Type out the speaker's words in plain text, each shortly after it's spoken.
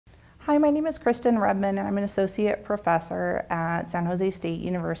Hi, my name is Kristen Rebmann, and I'm an associate professor at San Jose State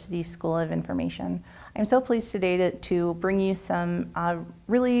University School of Information. I'm so pleased today to bring you some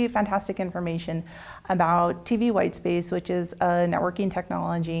really fantastic information about TV WhiteSpace, which is a networking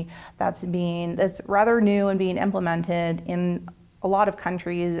technology that's rather new and being implemented in a lot of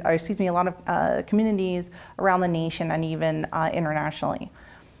countries, or excuse me, a lot of communities around the nation and even internationally.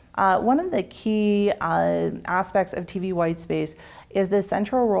 One of the key aspects of TV WhiteSpace is the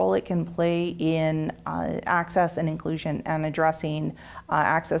central role it can play in access and inclusion and addressing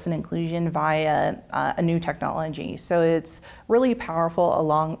access and inclusion via a new technology. So it's really powerful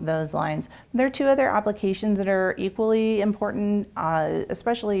along those lines. There are two other applications that are equally important,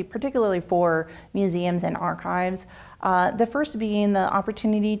 particularly for museums and archives. The first being the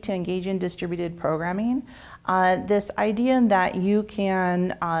opportunity to engage in distributed programming. This idea that you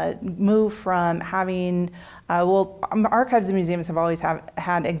can move from having, archives and museums have always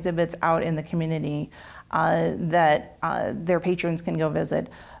had exhibits out in the community that their patrons can go visit.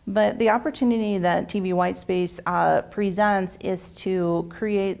 But the opportunity that TV WhiteSpace presents is to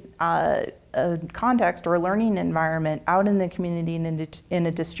create a context or a learning environment out in the community in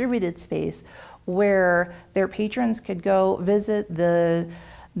a distributed space where their patrons could go visit the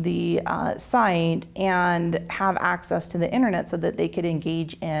site and have access to the internet so that they could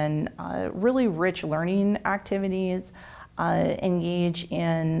engage in really rich learning activities, engage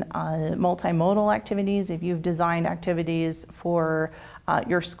in multimodal activities. If you've designed activities for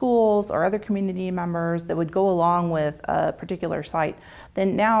your schools or other community members that would go along with a particular site,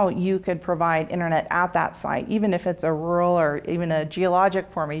 then now you could provide internet at that site, even if it's a rural or even a geologic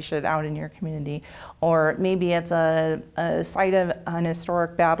formation out in your community, or maybe it's a site of an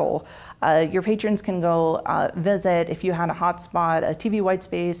historic battle. Your patrons can go visit. If you had a hotspot, a TV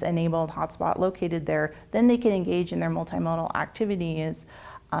WhiteSpace enabled hotspot located there, then they can engage in their multimodal activities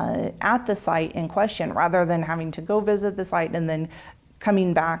at the site in question, rather than having to go visit the site and then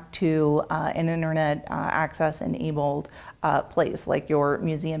coming back to an internet access enabled place like your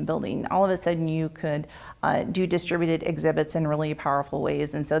museum building. All of a sudden you could do distributed exhibits in really powerful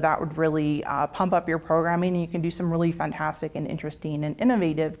ways, and so that would really pump up your programming, and you can do some really fantastic and interesting and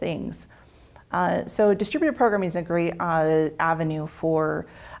innovative things. So distributed programming is a great avenue for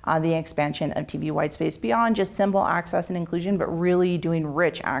the expansion of TV WhiteSpace beyond just simple access and inclusion, but really doing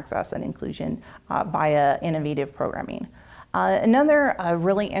rich access and inclusion via innovative programming. Another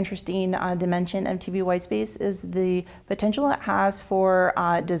really interesting dimension of TV WhiteSpace is the potential it has for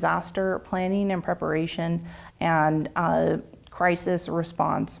disaster planning and preparation and crisis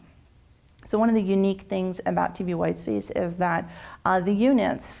response. So one of the unique things about TV WhiteSpace is that the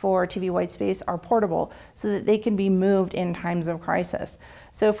units for TV WhiteSpace are portable so that they can be moved in times of crisis.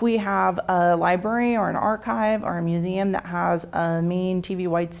 So if we have a library or an archive or a museum that has a main TV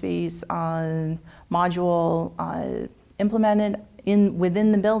WhiteSpace module implemented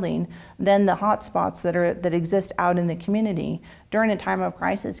within the building, then the hotspots that exist out in the community during a time of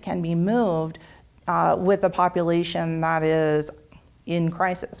crisis can be moved with a population that is in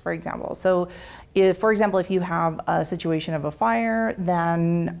crisis, for example. So for example, if you have a situation of a fire,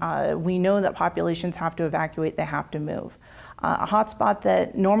 then we know that populations have to evacuate, they have to move. A hotspot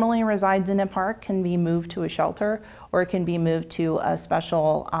that normally resides in a park can be moved to a shelter, or it can be moved to a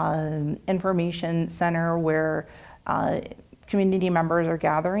special information center where community members are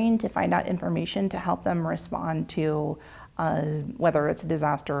gathering to find out information to help them respond to whether it's a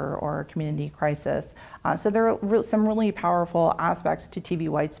disaster or a community crisis. So there are some really powerful aspects to TV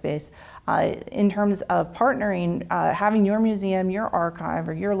WhiteSpace in terms of partnering, having your museum, your archive,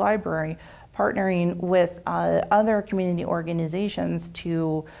 or your library partnering with other community organizations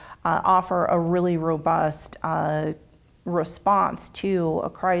to offer a really robust response to a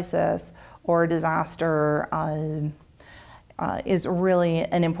crisis or a disaster is really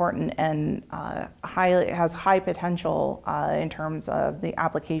an important and has high potential in terms of the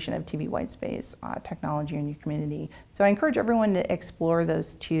application of TV WhiteSpace technology in your community. So I encourage everyone to explore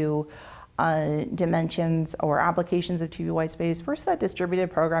those two dimensions or applications of TV WhiteSpace. First, that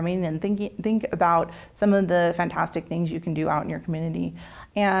distributed programming, and think about some of the fantastic things you can do out in your community,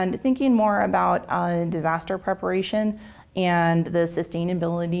 and thinking more about disaster preparation and the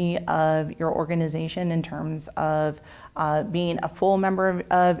sustainability of your organization in terms of being a full member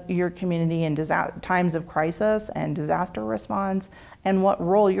of your community in times of crisis and disaster response, and what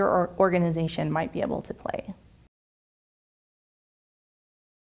role your organization might be able to play.